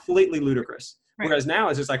was completely ludicrous. Right. Whereas now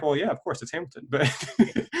it's just like, well, yeah, of course it's Hamilton,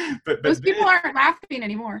 but those people aren't laughing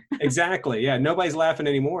anymore. Exactly. Yeah. Nobody's laughing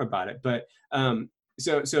anymore about it. But,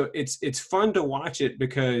 so it's fun to watch it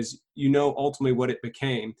because ultimately what it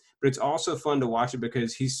became, but it's also fun to watch it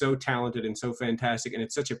because he's so talented and so fantastic. And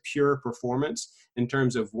it's such a pure performance in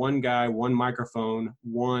terms of one guy, one microphone,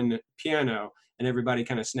 one piano, and everybody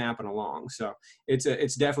kind of snapping along. So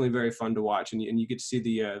it's definitely very fun to watch. And you get to see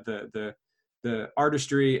the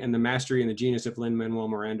artistry and the mastery and the genius of Lin-Manuel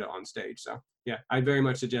Miranda on stage. So yeah, I very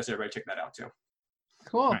much suggest everybody check that out too.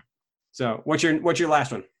 Cool. Right. So what's your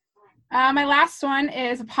last one? My last one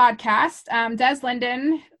is a podcast. Des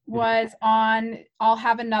Linden was on I'll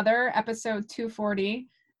Have Another, episode 240.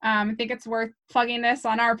 I think it's worth plugging this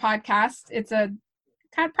on our podcast. It's a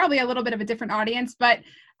kind of probably a little bit of a different audience, but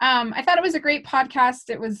I thought it was a great podcast.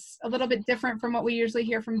 It was a little bit different from what we usually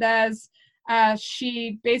hear from Des.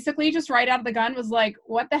 She basically just right out of the gun was like,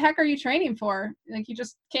 what the heck are you training for? Like, you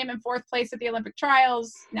just came in 4th place at the Olympic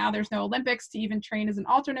trials. Now there's no Olympics to even train as an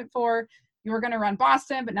alternate for. You were going to run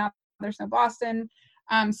Boston, but now there's no Boston.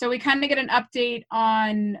 So we kind of get an update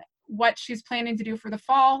on what she's planning to do for the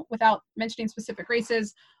fall without mentioning specific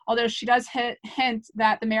races. Although she does hint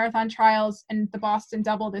that the marathon trials and the Boston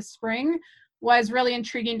double this spring was really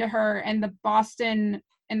intriguing to her, and the Boston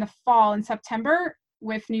in the fall in September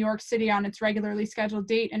with New York City on its regularly scheduled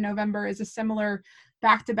date in November is a similar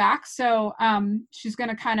back-to-back. So she's going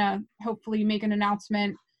to kind of hopefully make an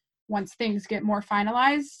announcement once things get more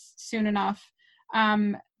finalized soon enough.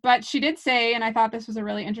 But she did say, and I thought this was a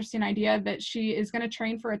really interesting idea, that she is going to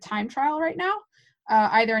train for a time trial right now,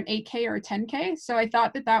 either an 8K or a 10K. So I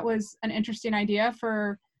thought that was an interesting idea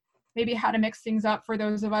for maybe how to mix things up for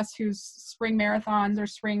those of us whose spring marathons or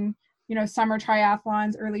spring, summer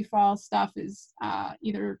triathlons, early fall stuff is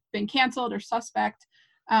either been canceled or suspect.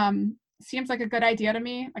 Seems like a good idea to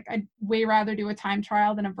me. Like, I'd way rather do a time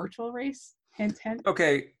trial than a virtual race. Hint, hint.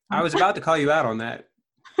 Okay, I was about to call you out on that.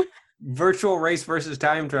 Virtual race versus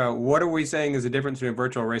time trial. What are we saying is the difference between a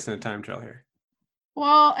virtual race and a time trial here?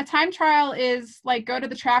 Well, a time trial is like go to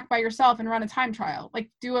the track by yourself and run a time trial. Like,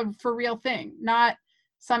 do a for real thing, not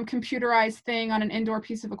some computerized thing on an indoor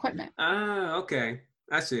piece of equipment. Ah, okay.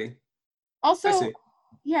 I see. Also,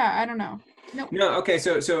 yeah, I don't know. Nope. No, okay.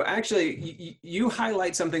 So actually, you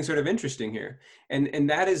highlight something sort of interesting here, and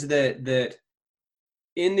that is that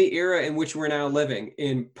in the era in which we're now living,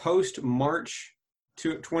 in post-March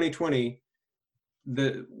 2020,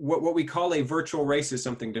 what we call a virtual race is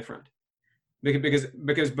something different.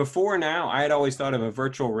 Because before now, I had always thought of a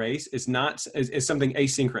virtual race as something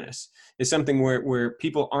asynchronous. It's something where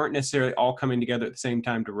people aren't necessarily all coming together at the same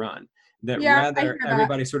time to run. Rather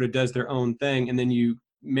everybody sort of does their own thing, and then you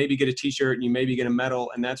maybe get a t-shirt and you maybe get a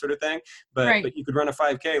medal and that sort of thing. But you could run a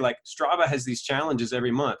 5K. Like Strava has these challenges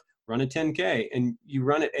every month. Run a 10K, and you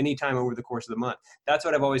run it anytime over the course of the month. That's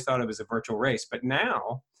what I've always thought of as a virtual race. But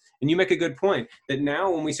now, and you make a good point, that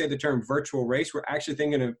now when we say the term virtual race, we're actually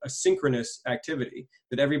thinking of a synchronous activity,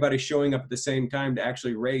 that everybody's showing up at the same time to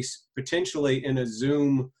actually race, potentially in a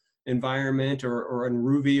Zoom environment or in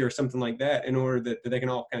Ruby or something like that, in order that they can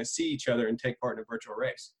all kind of see each other and take part in a virtual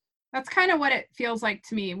race. That's kind of what it feels like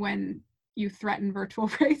to me when you threaten virtual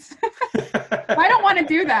race. I don't want to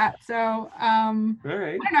do that. So all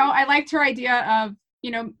right. I don't know. I liked her idea of,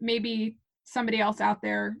 maybe somebody else out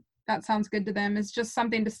there that sounds good to them is just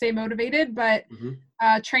something to stay motivated, but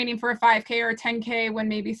training for a 5K or a 10K when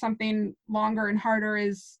maybe something longer and harder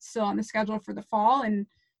is still on the schedule for the fall and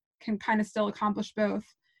can kind of still accomplish both.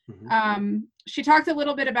 She talked a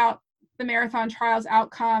little bit about the marathon trials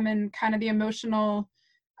outcome and kind of the emotional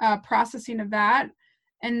processing of that.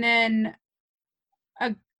 And then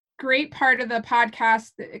a great part of the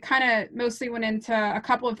podcast. It kind of mostly went into a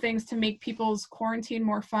couple of things to make people's quarantine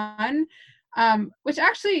more fun. Which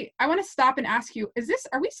actually, I want to stop and ask you: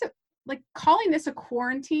 are we like calling this a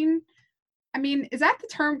quarantine? I mean, is that the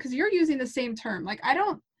term? Because you're using the same term. Like,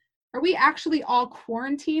 are we actually all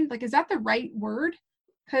quarantined? Like, is that the right word?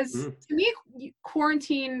 Because to me,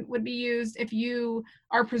 quarantine would be used if you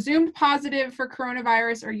are presumed positive for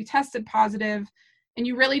coronavirus or you tested positive, and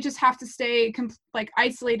you really just have to stay like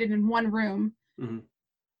isolated in one room. Mm-hmm.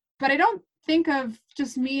 But I don't think of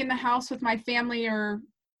just me in the house with my family, or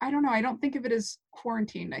I don't know. I don't think of it as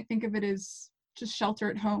quarantined. I think of it as just shelter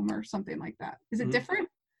at home or something like that. Is it different?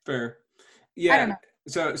 Fair. Yeah. I don't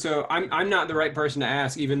know. So I'm not the right person to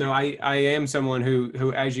ask, even though I am someone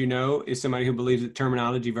who, as you know, is somebody who believes that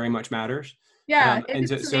terminology very much matters. Yeah.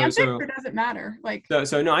 Is it semantic or does it matter? Like,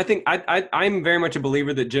 so no, I think I'm very much a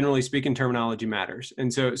believer that generally speaking, terminology matters.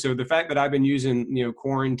 And so the fact that I've been using,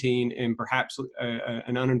 quarantine in perhaps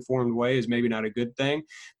an uninformed way is maybe not a good thing,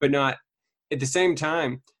 but not at the same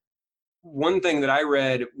time. One thing that I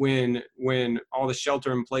read when all the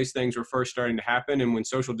shelter in place things were first starting to happen and when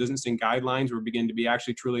social distancing guidelines were beginning to be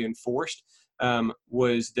actually truly enforced,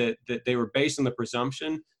 was that they were based on the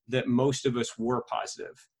presumption that most of us were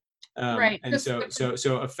positive. Right. And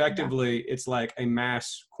so effectively it's like a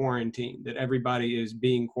mass quarantine, that everybody is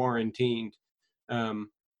being quarantined.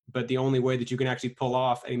 But the only way that you can actually pull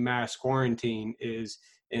off a mass quarantine is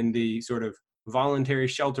in the sort of voluntary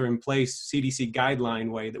shelter in place CDC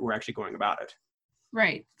guideline way that we're actually going about it.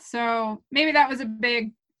 Right. So maybe that was a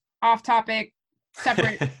big off topic,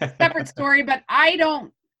 separate story, but I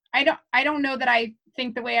don't know that I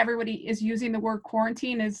think the way everybody is using the word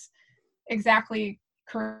quarantine is exactly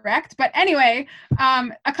correct. But anyway,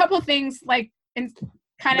 a couple of things like in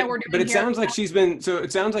kind of we're doing. But it sounds like she's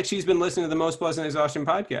been listening to the Most Pleasant Exhaustion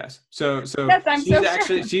podcast. So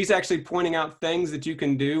yes, she's actually pointing out things that you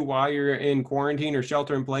can do while you're in quarantine or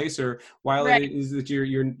shelter in place, or while right. it is that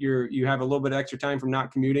you have a little bit of extra time from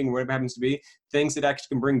not commuting or whatever it happens to be, things that actually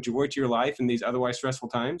can bring joy to your life in these otherwise stressful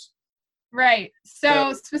times. Right.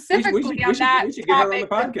 So specifically we on that we should get her on the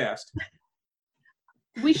podcast.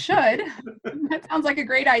 We should. That sounds like a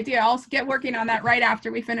great idea. I'll get working on that right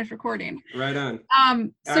after we finish recording. Right on.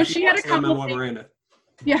 So she had a couple things.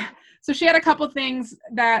 Yeah. So she had a couple things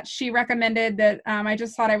that she recommended that I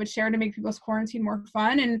just thought I would share to make people's quarantine more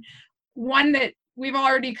fun. And one that we've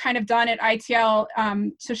already kind of done at ITL.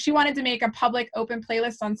 So she wanted to make a public open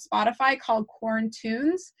playlist on Spotify called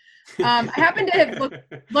Quarantunes. I happened to have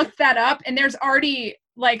looked that up, and there's already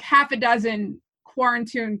like half a dozen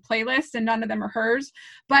Quarantune playlists, and none of them are hers.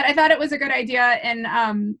 But I thought it was a good idea.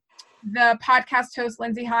 And the podcast host,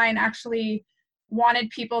 Lindsay Hine, actually wanted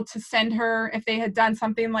people to send her if they had done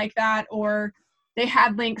something like that, or they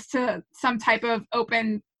had links to some type of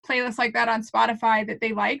open playlist like that on Spotify that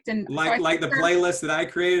they liked. And like the playlist that I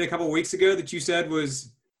created a couple of weeks ago that you said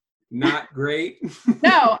was not great.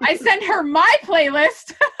 No, I sent her my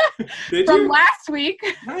playlist from last week.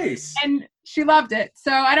 Nice. And she loved it.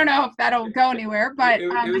 So I don't know if that'll go anywhere, but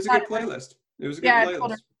it was a good playlist. It was a good playlist. I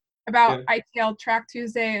told her about ITL Track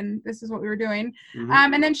Tuesday, and this is what we were doing.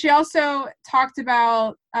 Mm-hmm. And then she also talked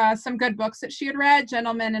about some good books that she had read,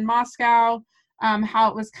 Gentlemen in Moscow, how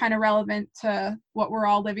it was kind of relevant to what we're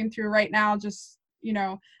all living through right now, just,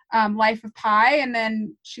 Life of Pi. And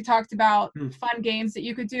then she talked about fun games that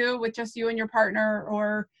you could do with just you and your partner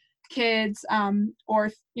or kids, or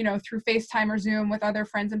through FaceTime or Zoom with other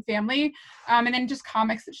friends and family, and then just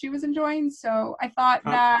comics that she was enjoying. So I thought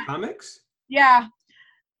that comics, yeah.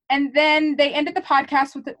 And then they ended the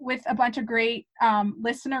podcast with a bunch of great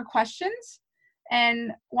listener questions,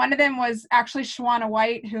 and one of them was actually Shawana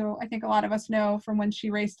White, who I think a lot of us know from when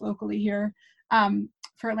she raced locally here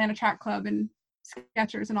for Atlanta Track Club and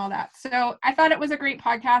Skechers and all that. So I thought it was a great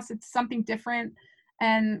podcast. It's something different,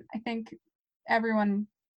 and I think everyone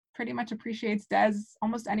pretty much appreciates Des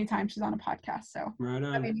almost anytime she's on a podcast. So right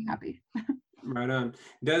on. That made me happy. Right on.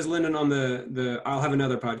 Des Linden on the I'll Have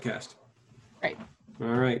Another podcast. Right. All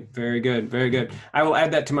right. Very good. Very good. I will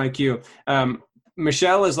add that to my queue.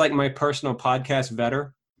 Michelle is like my personal podcast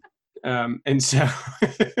vetter. And so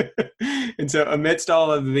amidst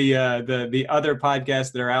all of the other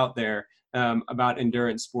podcasts that are out there about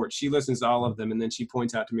endurance sports, she listens to all of them, and then she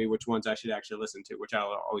points out to me which ones I should actually listen to, which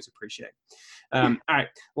I'll always appreciate. All right,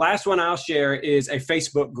 last one I'll share is a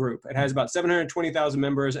Facebook group. It has about 720,000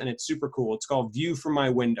 members, and it's super cool. It's called View from My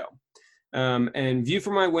Window. And View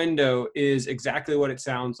from My Window is exactly what it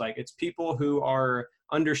sounds like. It's people who are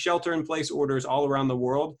under shelter-in-place orders all around the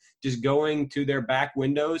world, just going to their back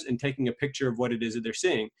windows and taking a picture of what it is that they're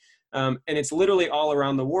seeing. And it's literally all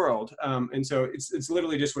around the world. And so it's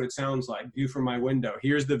literally just what it sounds like. View from my window.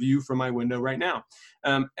 Here's the view from my window right now.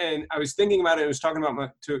 And I was thinking about it. I was talking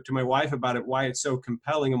about to my wife about it, why it's so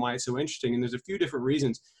compelling and why it's so interesting. And there's a few different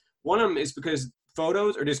reasons. One of them is because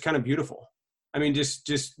photos are just kind of beautiful. I mean,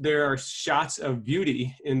 just there are shots of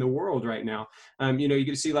beauty in the world right now. You know, you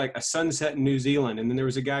can see like a sunset in New Zealand. And then there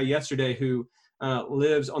was a guy yesterday who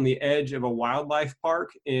lives on the edge of a wildlife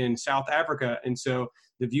park in South Africa. And so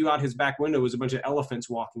the view out his back window was a bunch of elephants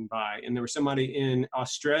walking by. And there was somebody in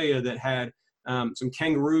Australia that had some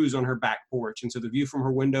kangaroos on her back porch. And so the view from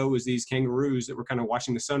her window was these kangaroos that were kind of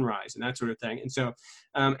watching the sunrise and that sort of thing. And so,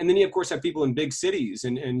 and then you of course have people in big cities,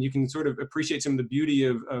 and you can sort of appreciate some of the beauty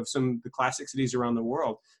of some of the classic cities around the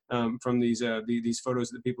world from these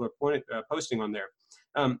photos that people are posting on there.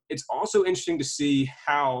 It's also interesting to see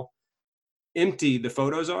how empty the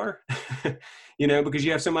photos are, you know, because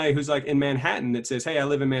you have somebody who's like in Manhattan that says, hey, I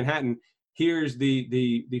live in Manhattan. Here's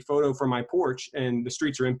the photo from my porch, and the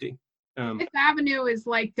streets are empty. Fifth Avenue is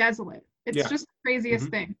like desolate. It's just the craziest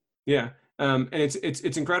thing. Yeah. And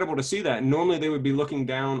it's incredible to see that. And normally they would be looking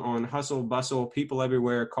down on hustle, bustle, people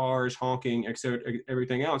everywhere, cars, honking, etc.,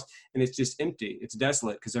 everything else. And it's just empty. It's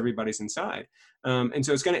desolate because everybody's inside. And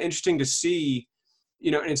so it's kind of interesting to see,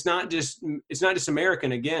 you know, and it's not just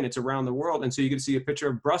American, again, it's around the world. And so you get to see a picture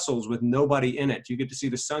of Brussels with nobody in it. You get to see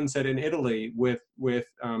the sunset in Italy with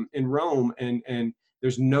in Rome, and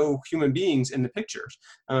there's no human beings in the pictures.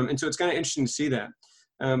 And so it's kind of interesting to see that.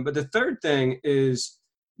 But the third thing is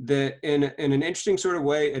that in an interesting sort of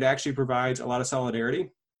way, it actually provides a lot of solidarity,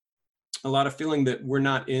 a lot of feeling that we're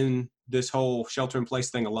not in this whole shelter in place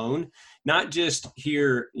thing alone, not just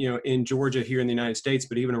here, you know, in Georgia, here in the United States,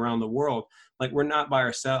 but even around the world. Like, we're not by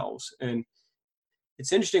ourselves. And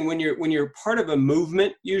it's interesting when you're part of a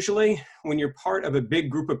movement, usually when you're part of a big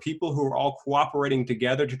group of people who are all cooperating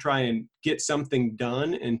together to try and get something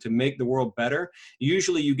done and to make the world better,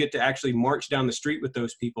 usually you get to actually march down the street with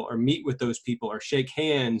those people, or meet with those people, or shake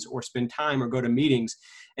hands, or spend time, or go to meetings.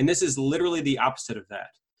 And this is literally the opposite of that.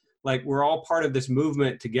 Like, we're all part of this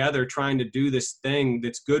movement together trying to do this thing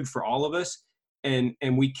that's good for all of us. And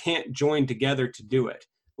we can't join together to do it.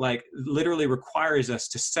 Like, literally requires us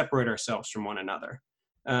to separate ourselves from one another.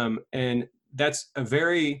 And that's a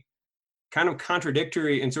very kind of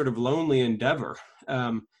contradictory and sort of lonely endeavor.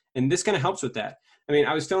 And this kind of helps with that. I mean,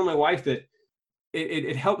 I was telling my wife that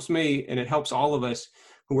it helps me, and it helps all of us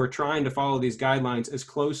who are trying to follow these guidelines as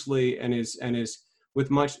closely and as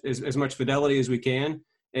with as much fidelity as we can.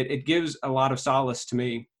 It gives a lot of solace to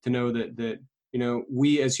me to know that, you know,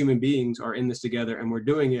 we as human beings are in this together, and we're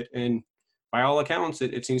doing it. And by all accounts,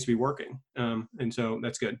 it seems to be working. And so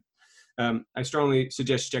that's good. I strongly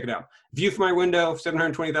suggest you check it out. View from my window,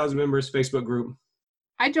 720,000 members, Facebook group.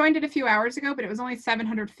 I joined it a few hours ago, but it was only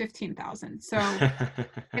 715,000. So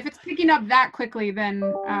if it's picking up that quickly, then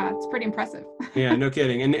it's pretty impressive. Yeah, no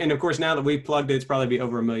kidding. And of course, now that we've plugged it, it's probably be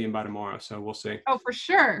over 1 million by tomorrow. So we'll see. Oh, for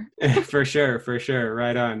sure. For sure.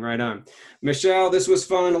 Right on. Michelle, this was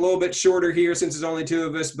fun. A little bit shorter here since it's only two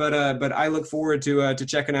of us, but I look forward to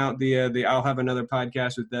checking out the I'll have another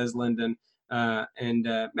podcast with Des Linden. And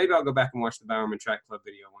maybe I'll go back and watch the Bowerman Track Club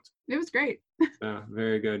video once. It was great.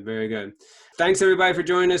 Very good. Thanks, everybody, for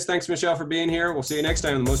joining us. Thanks, Michelle, for being here. We'll see you next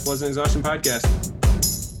time on the Most Pleasant Exhaustion Podcast.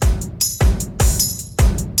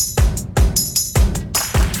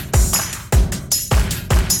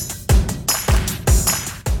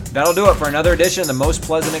 That'll do it for another edition of the Most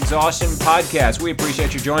Pleasant Exhaustion Podcast. We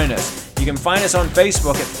appreciate you joining us. You can find us on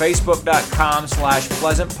Facebook at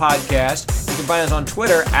facebook.com/Pleasant Podcast. You can find us on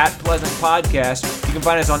Twitter at Pleasant Podcast. You can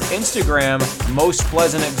find us on Instagram, Most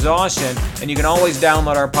Pleasant Exhaustion. And you can always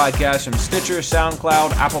download our podcast from Stitcher,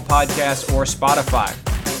 SoundCloud, Apple Podcasts, or Spotify.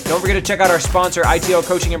 Don't forget to check out our sponsor, ITL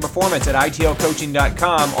Coaching and Performance, at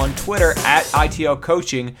itlcoaching.com, on Twitter at ITL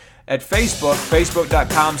Coaching, at Facebook,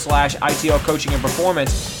 facebook.com/ITL Coaching and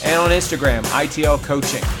Performance, and on Instagram, ITL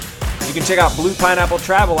Coaching. You can check out Blue Pineapple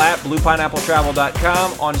Travel at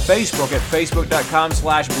bluepineappletravel.com, on Facebook at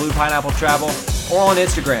facebook.com/bluepineappletravel, or on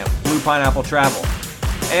Instagram, Blue Pineapple Travel.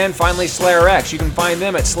 And finally, SlayerX. You can find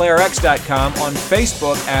them at slayerx.com, on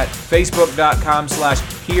Facebook at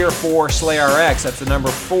facebook.com/here4SlayerX. That's the number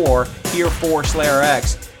 4,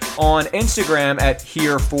 here4SlayerX. On Instagram at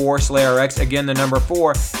here4SlayerX, again the number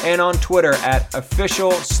 4, and on Twitter at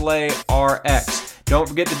officialslayrx. Don't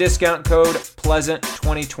forget the discount code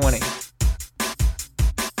PLEASANT2020.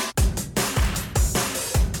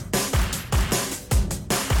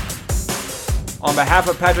 On behalf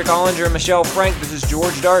of Patrick Ollinger and Michelle Frank, this is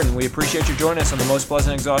George Darden. We appreciate you joining us on the Most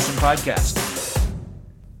Pleasant Exhaustion Podcast.